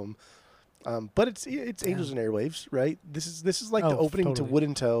the album. But it's Angels and Airwaves, right? This is like the opening to Wood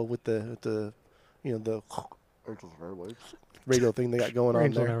and Toe with the the Angels and Airwaves radio thing they got going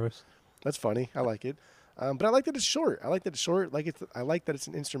on there. That's funny. I like it. But I like that it's short. I like that it's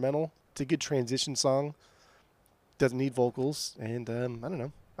an instrumental. It's a good transition song. Doesn't need vocals, and I don't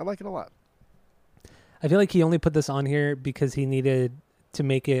know. I like it a lot. I feel like he only put this on here because he needed to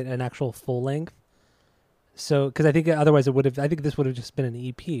make it an actual full length. So, because I think otherwise it would have. I think this would have just been an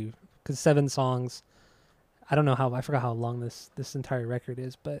EP. Because 7 songs. I don't know how. I forgot how long this entire record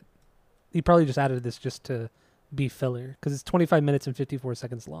is, but he probably just added this just to be filler because it's 25 minutes and 54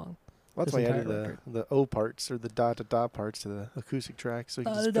 seconds long. Well, that's why I added the O parts or the da da da parts to the acoustic track, so you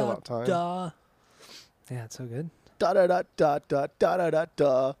can just fill out time. Yeah, it's so good. Da da da da da da da da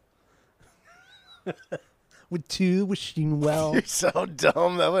da. With 2 wishing well. You're so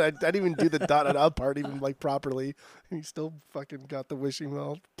dumb. I didn't even do the da da da part even like properly. And you still fucking got the wishing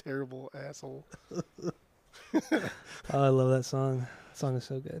well. Terrible asshole. I love that song. That song is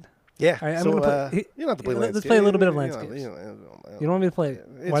so good. Yeah. All right, I'm gonna play. You don't have to play Landscapes. Let's play a little bit of Landscapes. You don't want me to play it?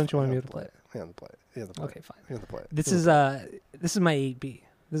 Why don't you want me to play it? You have to play it. Okay, fine. You have to play it. This is my 8B.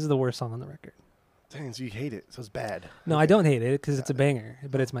 This is the worst song on the record. Dang, so you hate it. So it's bad. No, I don't hate it because it's a banger,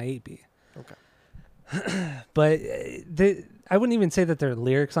 but it's my 8B. Okay. But I wouldn't even say that there are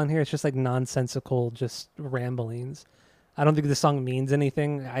lyrics on here. It's just like nonsensical, just ramblings. I don't think the song means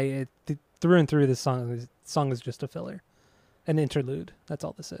anything. Through and through, this song is just a filler, an interlude. That's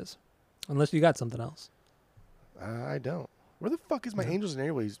all this is. Unless you got something else. I don't. Where the fuck is my Angels and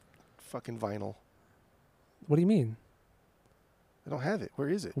Airwaves fucking vinyl? What do you mean? I don't have it. Where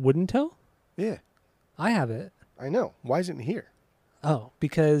is it? Wooden Toe? Yeah. I have it. I know. Why isn't it here? Oh,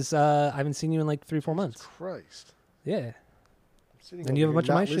 because I haven't seen you in like 3-4 months. Christ. Yeah. And you have a bunch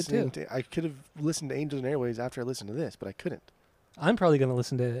of my shit too. I could have listened to Angels and Airwaves after I listened to this, but I couldn't. I'm probably going to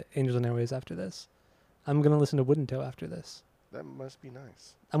listen to Angels and Airwaves after this. I'm going to listen to Wooden Toe after this. That must be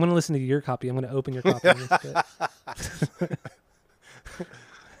nice. I'm going to listen to your copy. I'm going to open your copy and listen to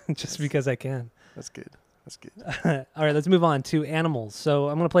it. Just because I can. That's good. That's good. All right, let's move on to Animals. So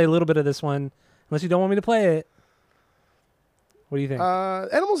I'm going to play a little bit of this one. Unless you don't want me to play it. What do you think?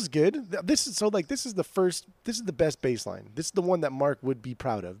 Animals is good. This is the best bass line. This is the one that Mark would be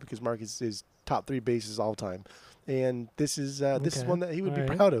proud of because Mark is his top 3 basses all time. and this is one that he would be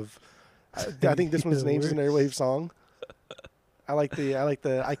proud of. I think this one's an Angels and Airwaves song. I like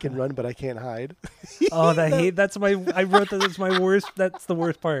the I can run but I can't hide. Oh, that's my. I wrote that. That's my worst. That's the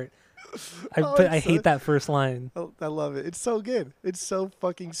worst part. I hate that first line. Oh, I love it. It's so good. It's so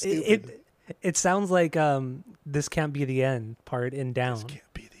fucking stupid. It sounds like this can't be the end part in Down. This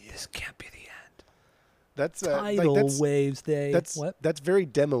can't be the end. This can't be the end. That's tidal waves day. That's very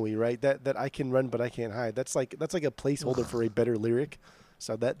demo-y, right? That I can run but I can't hide. That's like a placeholder for a better lyric.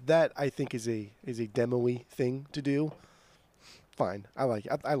 So that I think is a demo-y thing to do. Fine. I like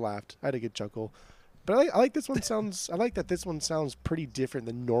it. I laughed. I had a good chuckle. But I like this one sounds I like that this one sounds pretty different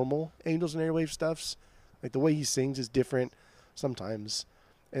than normal Angels and Airwave stuffs. Like the way he sings is different sometimes.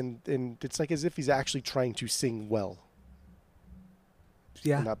 And it's like as if he's actually trying to sing well.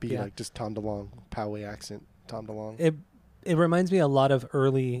 Yeah. And not be like just Tom DeLonge, Poway accent, Tom DeLonge. It reminds me a lot of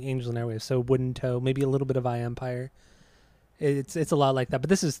early Angels and Airwaves, so Wooden Toe, maybe a little bit of I Empire. It's a lot like that, but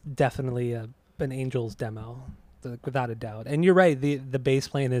this is definitely an Angels demo, without a doubt. And you're right, the bass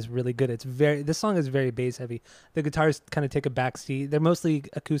playing is really good. This song is very bass heavy. The guitars kind of take a back seat. They're mostly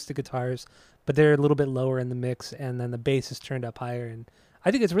acoustic guitars, but they're a little bit lower in the mix, and then the bass is turned up higher. And I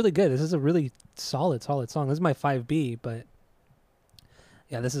think it's really good. This is a really solid song. This is my 5B, but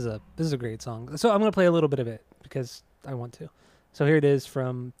yeah, this is a great song. So I'm gonna play a little bit of it because I want to. So here it is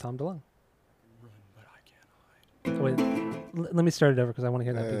from Tom DeLonge. Run, but I can't hide. Oh, wait. Let me start it over because I want to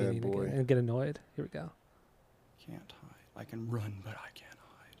hear that beginning again and get annoyed. Here we go. Can't hide. I can run, but I can't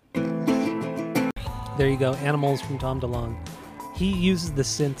hide. There you go. Animals from Tom DeLonge. He uses the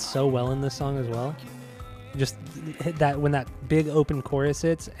synth so well in this song as well. Just hit that when that big open chorus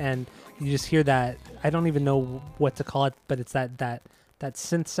hits and you just hear that. I don't even know what to call it, but it's that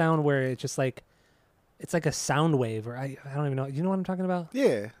synth sound where it's just like it's like a sound wave, or I don't even know. You know what I'm talking about?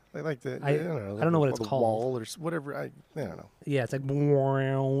 Yeah. Like the I don't know what it's called. Wall or whatever. I don't know. Yeah, it's like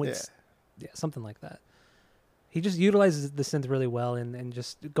yeah, something like that. He just utilizes the synth really well, and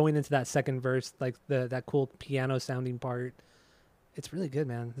just going into that second verse, like that cool piano sounding part. It's really good,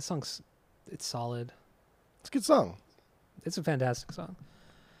 man. This song's solid. It's a good song. It's a fantastic song.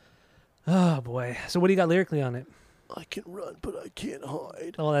 Oh boy. So what do you got lyrically on it? I can run, but I can't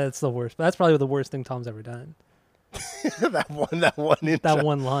hide. Oh, that's the worst. That's probably the worst thing Tom's ever done. that one intro. That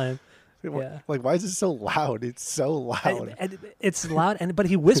one line. Yeah. Like, why is it so loud? It's so loud. And it's loud, but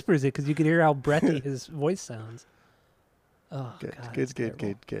he whispers it because you can hear how breathy his voice sounds. Oh, good,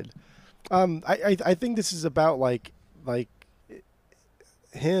 God, good. I think this is about like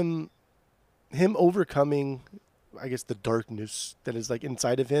him overcoming, I guess, the darkness that is like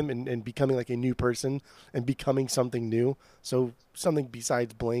inside of him and becoming like a new person and becoming something new. So something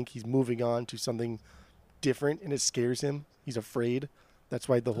besides blank, he's moving on to something different, and it scares him. He's afraid. That's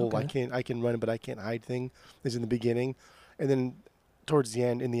why the whole I can run but I can't hide thing is in the beginning. And then towards the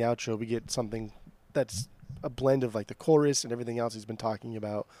end in the outro we get something that's a blend of like the chorus and everything else he's been talking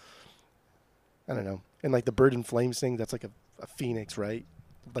about. I don't know. And like the Bird in Flames thing, that's like a phoenix, right?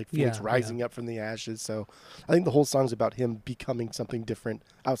 Like Phoenix rising up from the ashes. So I think the whole song's about him becoming something different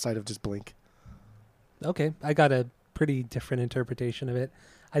outside of just Blink. Okay. I got a pretty different interpretation of it.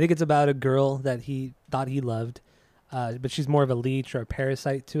 I think it's about a girl that he thought he loved, but she's more of a leech or a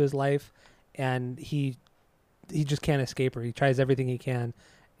parasite to his life, and he just can't escape her. He tries everything he can,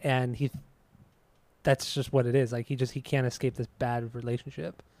 and that's just what it is. Like he can't escape this bad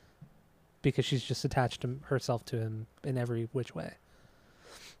relationship because she's just attached herself to him in every which way.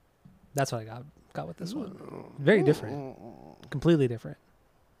 That's what I got with this one. Very different. Completely different.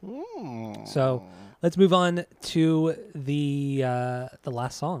 So let's move on to the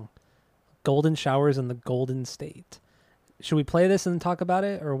last song, Golden Showers in the Golden State. Should we play this and talk about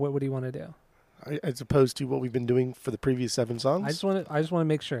it, or what do you want to do? As opposed to what we've been doing for the previous 7 songs? I just want to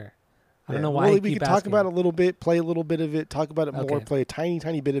make sure. I don't know why we can talk about it a little bit, play a little bit of it, talk about it more, play a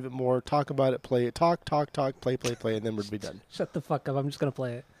tiny bit of it more, talk about it, play it, talk, play, and then we'll be done. Shut the fuck up. I'm just going to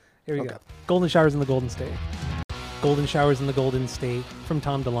play it. Here we go. Golden Showers in the Golden State. Golden Showers in the Golden State from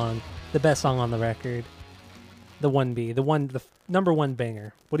Tom DeLonge. The best song on the record. The 1B. The number one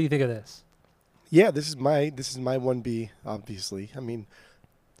banger. What do you think of this? Yeah, this is my 1B, obviously. I mean,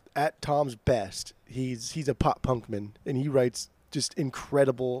 at Tom's best, he's a pop punk man, and he writes just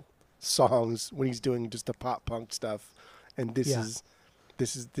incredible songs when he's doing just the pop punk stuff. And this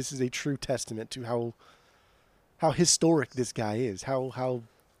is a true testament to how historic this guy is. How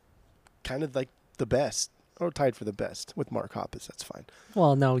kind of like the best, or tied for the best with Mark Hoppus. That's fine.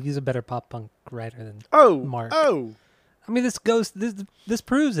 Well, no, he's a better pop punk writer than Mark. Oh, I mean, this proves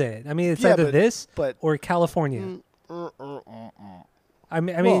it. I mean, it's either this or California. I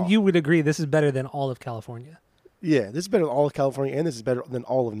mean, you would agree this is better than all of California. Yeah, this is better than all of California, and this is better than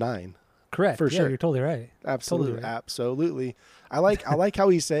all of 9. Correct. For sure. You're totally right. Absolutely, Totally right. Absolutely. I like how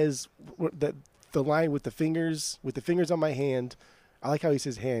he says that the line with the fingers on my hand. I like how he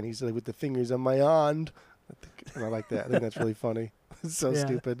says hand. He's like with the fingers on my hand, and I like that. I think that's really funny. It's so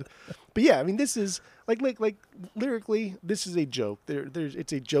stupid, but yeah, I mean, this is like lyrically, this is a joke.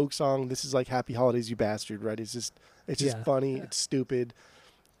 It's a joke song. This is like Happy Holidays, You Bastard, right? It's just funny. Yeah. It's stupid,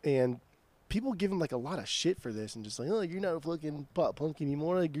 and people give him like a lot of shit for this, and just like, oh, you're not a fucking pop punk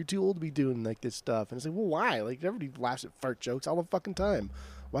anymore. Like, you're too old to be doing like this stuff. And it's like, well, why? Like, everybody laughs at fart jokes all the fucking time.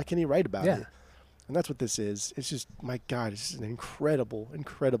 Why can't he write about it? And that's what this is. It's just, my God, it's just an incredible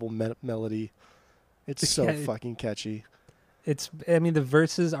melody. It's so fucking catchy. I mean, the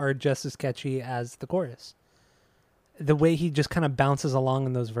verses are just as catchy as the chorus. The way he just kind of bounces along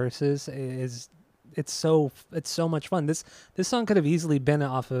in those verses it's so much fun. This song could have easily been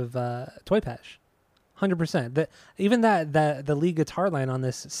off of Toy Pash, 100%. Even the lead guitar line on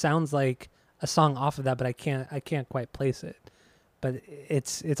this sounds like a song off of that, but I can't quite place it. But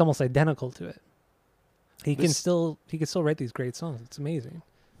it's almost identical to it. He can still write these great songs. It's amazing.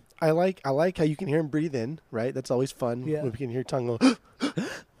 I like how you can hear him breathe in, right? That's always fun. Yeah. When we can hear tongue go.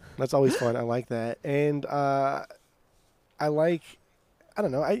 That's always fun. I like that. And I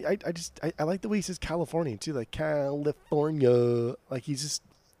don't know. I like the way he says California too, like California. Like it's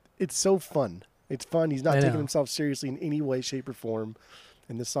so fun. It's fun. He's not taking himself seriously in any way, shape, or form.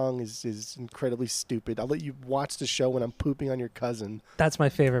 And the song is incredibly stupid. I'll let you watch the show when I'm pooping on your cousin. That's my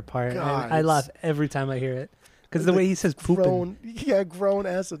favorite part. God, I laugh every time I hear it. Because the way he says pooping. Grown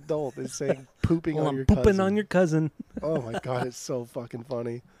ass adult is saying pooping on your pooping cousin. On your cousin. Oh my God, it's so fucking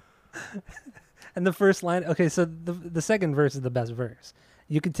funny. And the first line, okay, so the second verse is the best verse.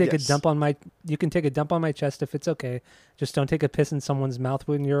 You can take a dump on my chest if it's okay. Just don't take a piss in someone's mouth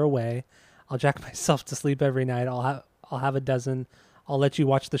when you're away. I'll jack myself to sleep every night. I'll have a dozen. I'll let you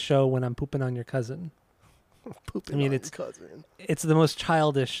watch the show when I'm pooping on your cousin. Pooping on your cousin. It's the most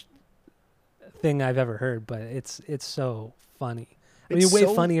childish thing I've ever heard, but it's so funny. I mean,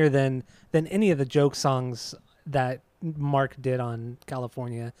 way funnier than any of the joke songs that Mark did on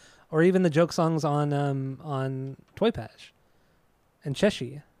California, or even the joke songs on Toy Patch and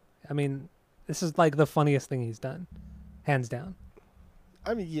Cheshi. I mean, this is like the funniest thing he's done, hands down.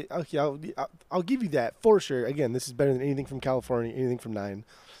 I mean, yeah, okay, I'll give you that for sure. Again, this is better than anything from California, anything from 9,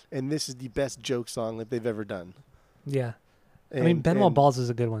 and this is the best joke song that they've ever done. Yeah, I mean, Benoit Balls is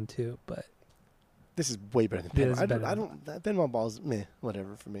a good one too, but this is way better than Benoit. I don't Benoit Balls, meh,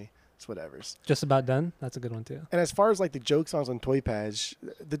 whatever for me. It's whatever's. Just About Done. That's a good one too. And as far as like the joke songs on Toy Patch,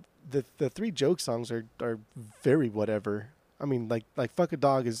 the 3 joke songs are very whatever. I mean, like Fuck a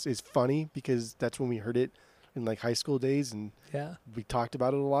Dog is funny because that's when we heard it in like high school days, and we talked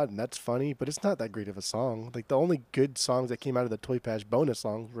about it a lot, and that's funny, but it's not that great of a song. Like, the only good songs that came out of the Toy Patch bonus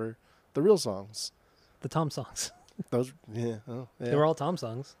songs were the real songs. The Tom songs. Those, yeah. They were all Tom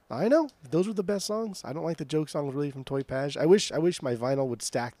songs. I know. Those were the best songs. I don't like the joke songs really from Toy Patch. I wish my vinyl would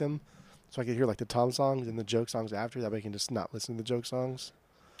stack them so I could hear like the Tom songs and the joke songs after. That way I can just not listen to the joke songs.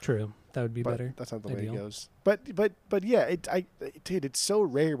 True. That would be better. That's not the way it goes. But yeah, dude, it's so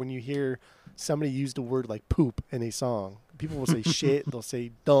rare when you hear somebody use the word like poop in a song. People will say shit, they'll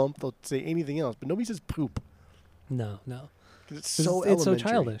say dump, they'll say anything else, but nobody says poop. No. Because it's so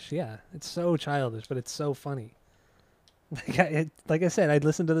childish. Yeah, it's so childish, but it's so funny. Like I said, I'd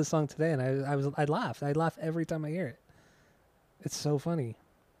listen to this song today, and I'd laugh. I'd laugh every time I hear it. It's so funny.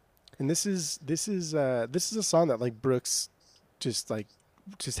 And this is a song that like Brooks just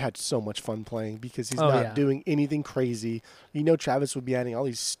had so much fun playing because he's not doing anything crazy. You know, Travis would be adding all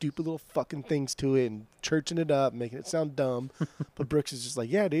these stupid little fucking things to it and churching it up, making it sound dumb. But Brooks is just like,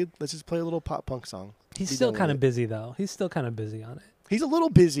 yeah, dude, let's just play a little pop punk song. He's still kind of busy though. He's still kind of busy on it. He's a little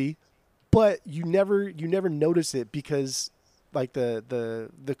busy, but you never notice it because like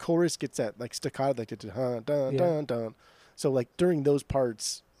the chorus gets that like staccato, like dun dun dun dun. So like during those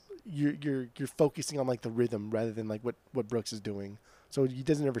parts, you're focusing on like the rhythm rather than like what Brooks is doing. So he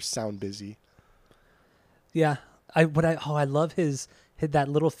doesn't ever sound busy. Yeah, I love hit that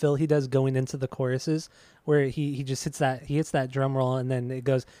little fill he does going into the choruses where he just hits that drum roll and then it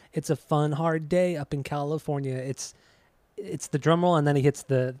goes, it's a fun hard day up in California. It's the drum roll and then he hits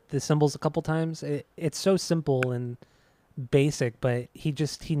the cymbals a couple times. It's so simple and basic, but he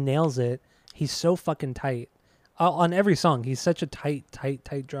nails it. He's so fucking tight on every song. He's such a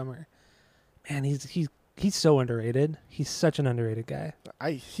tight drummer. Man, he's so underrated. He's such an underrated guy.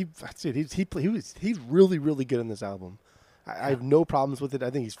 He's really, really good on this album. I have no problems with it. I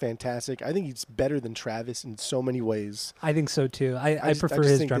think he's fantastic. I think he's better than Travis in so many ways. I think so too. I prefer I just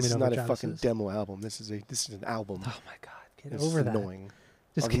his think drumming this is over not Travis's. a fucking demo album. This is an album. Oh my god, get This over is that. annoying.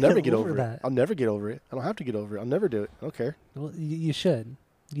 Just I'll never get over it. I'll never get over it. I don't have to get over it. I'll never do it. I don't care. Well, you should.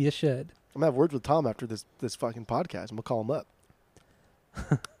 You should. I'm gonna have words with Tom after this fucking podcast. I'm gonna call him up.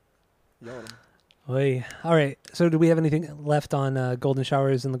 Yell at him. Oy. All right. So, do we have anything left on Golden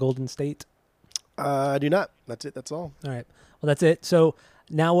Showers in the Golden State? I do not. That's it. That's all. All right. Well, that's it. So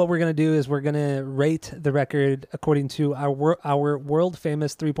now what we're going to do is we're going to rate the record according to our world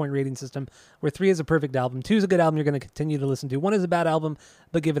famous 3-point rating system, where 3 is a perfect album, 2 is a good album you're going to continue to listen to, 1 is a bad album,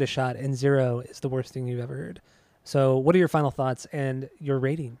 but give it a shot, and 0 is the worst thing you've ever heard. So what are your final thoughts and your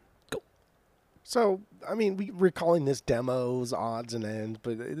rating? Go. So, I mean, we're calling this demos, odds and ends,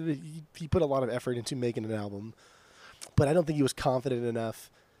 but he put a lot of effort into making an album, but I don't think he was confident enough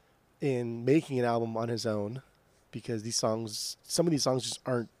in making an album on his own, because some of these songs just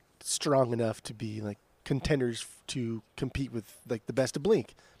aren't strong enough to be like contenders to compete with like the best of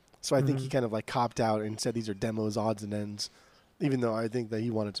Blink. So I think he kind of like copped out and said these are demos, odds and ends, even though I think that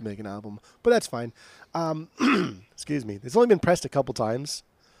he wanted to make an album. But that's fine. Excuse me. It's only been pressed a couple times,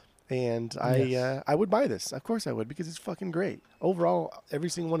 and I would buy this. Of course I would, because it's fucking great. Overall, every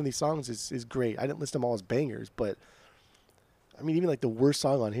single one of these songs is great. I didn't list them all as bangers, but I mean, even like the worst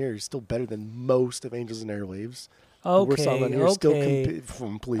song on here is still better than most of Angels and Airwaves. The worst song on here is still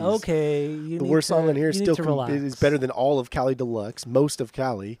please. Okay. The worst song on here is still is better than all of Cali Deluxe, most of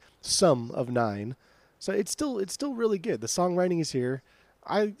Cali, some of 9. So it's still really good. The songwriting is here.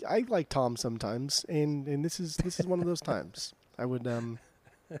 I like Tom sometimes, and this is one of those times. I would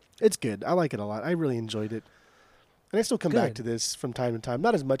it's good. I like it a lot. I really enjoyed it. And I still come back to this from time to time.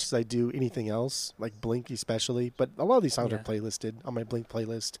 Not as much as I do anything else, like Blink especially, but a lot of these songs are playlisted on my Blink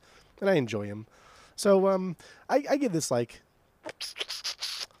playlist, and I enjoy them. So I give this like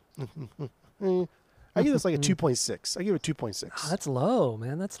I give this like a 2.6. I give it 2.6. Oh, that's low,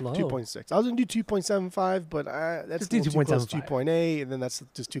 man. That's low. 2.6. I was going to do 2.75, but that's too close to 2.8, and then that's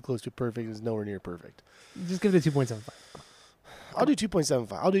just too close to perfect. It's nowhere near perfect. Just give it a 2.75. I'll do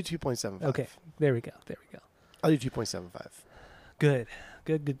 2.75. I'll do 2.75. Okay. There we go. I'll do 2.75. Good.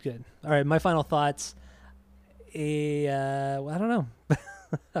 All right, my final thoughts. I don't know.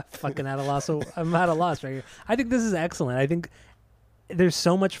 I'm fucking at a loss. So I'm at a loss right here. I think this is excellent. I think there's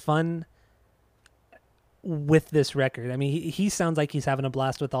so much fun with this record. I mean, he sounds like he's having a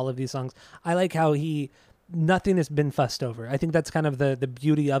blast with all of these songs. I like how nothing has been fussed over. I think that's kind of the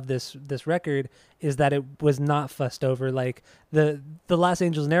beauty of this record, is that it was not fussed over. Like the last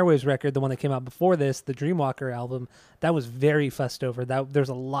Angels and Airwaves record, the one that came out before this, the Dreamwalker album, that was very fussed over. That there's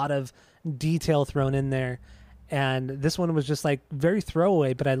a lot of detail thrown in there, and this one was just like very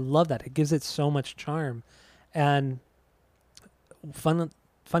throwaway. But I love that. It gives it so much charm. And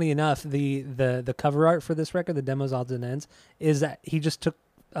funny enough, the cover art for this record, the demos, odds and ends, is that he just took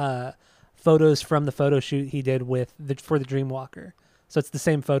photos from the photo shoot he did for the Dreamwalker. So it's the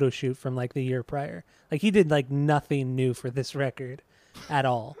same photo shoot from like the year prior. Like he did like nothing new for this record at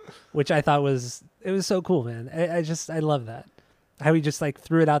all, which I thought it was so cool, man. I love that. How he just like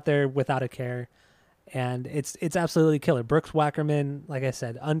threw it out there without a care. And it's absolutely killer. Brooks Wackerman, like I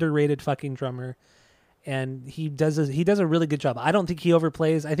said, underrated fucking drummer. And he does a really good job. I don't think he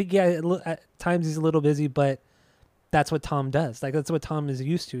overplays. I think at times he's a little busy, but that's what Tom does. Like that's what Tom is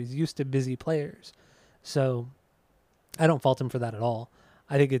used to. He's used to busy players. So I don't fault him for that at all.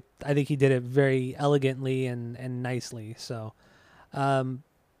 I think he did it very elegantly and nicely. So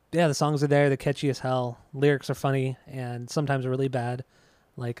the songs are there. They're catchy as hell. Lyrics are funny and sometimes are really bad.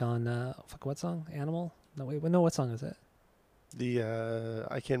 Like on what song? Animal? No, wait, no, what song is it? The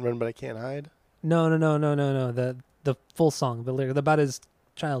I Can't Run But I Can't Hide. No. The full song, the lyric about his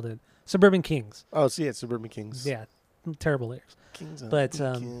childhood. Suburban Kings. Oh, see, it's Suburban Kings. Yeah, terrible lyrics. Kings but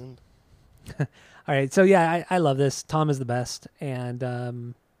all right, so yeah, I love this. Tom is the best, and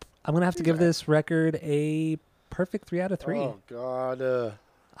I'm gonna have to give this record a perfect 3 out of 3. Oh God.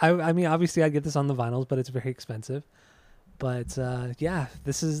 I mean, obviously, I'd get this on the vinyls, but it's very expensive. But yeah,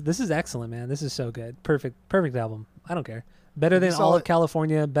 this is excellent, man. This is so good. Perfect album. I don't care. Better than all of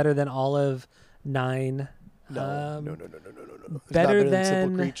California. Better than all of 9. No. Better than Simple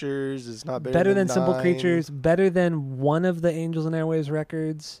than Creatures. It's not better than Simple 9. Creatures. Better than one of the Angels and Airwaves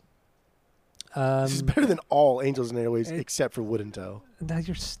records. This is better than all Angels and Airwaves except for Wood and Toe. No,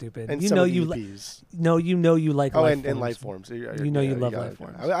 you're stupid. And you some know of the you EPs. you like. Oh, Life and Life Forms. You love Life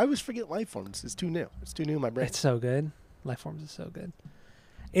Forms. I always forget Life Forms. It's too new. It's too new in my brain. It's so good. Life Forms is so good.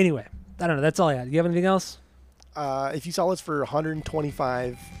 Anyway, I don't know. That's all I had. You have anything else? If you saw this for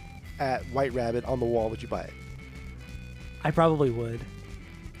 $125 at White Rabbit on the wall, would you buy it? I probably would.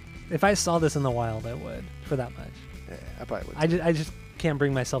 If I saw this in the wild, I would for that much. Yeah, I probably would. I just can't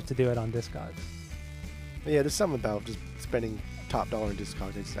bring myself to do it on Discogs. Yeah, there's something about just spending top dollar in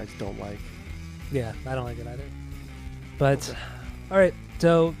Discogs I just don't like. Yeah, I don't like it either. But, all right.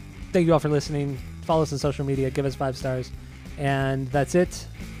 So, thank you all for listening. Follow us on social media. Give us 5 stars. And that's it.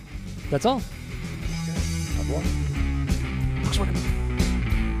 That's all.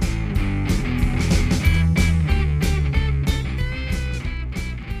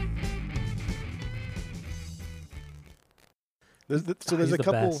 There's a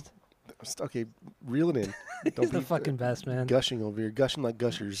couple. Best. Okay, reel it in. He's the fucking best, man. Gushing over here, gushing like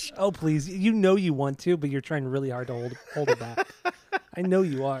gushers. Oh please, you know you want to, but you're trying really hard to hold it back. I know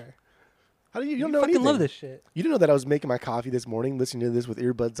you are. How do you don't know fucking anything? Love this shit. You didn't know that I was making my coffee this morning, listening to this with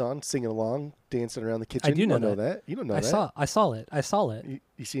earbuds on, singing along, dancing around the kitchen. I do know that. You don't know that. I saw it.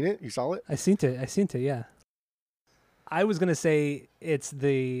 You seen it? You saw it? I seen it. Yeah. I was gonna say it's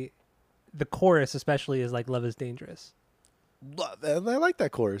the chorus, especially, is like "Love is Dangerous." I like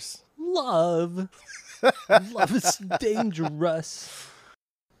that chorus. Love is dangerous.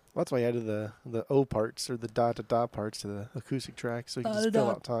 Well, that's why I added the O parts or the da da da parts to the acoustic track, so you can just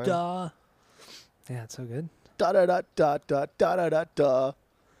fill out time. Da. Yeah, it's so good. Da da da da da da da da.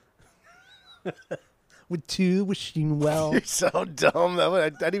 With 2 wishing well. You're so dumb. I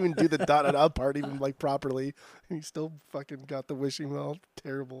didn't even do the da da da part even like properly. You still fucking got the wishing well.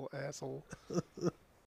 Terrible asshole.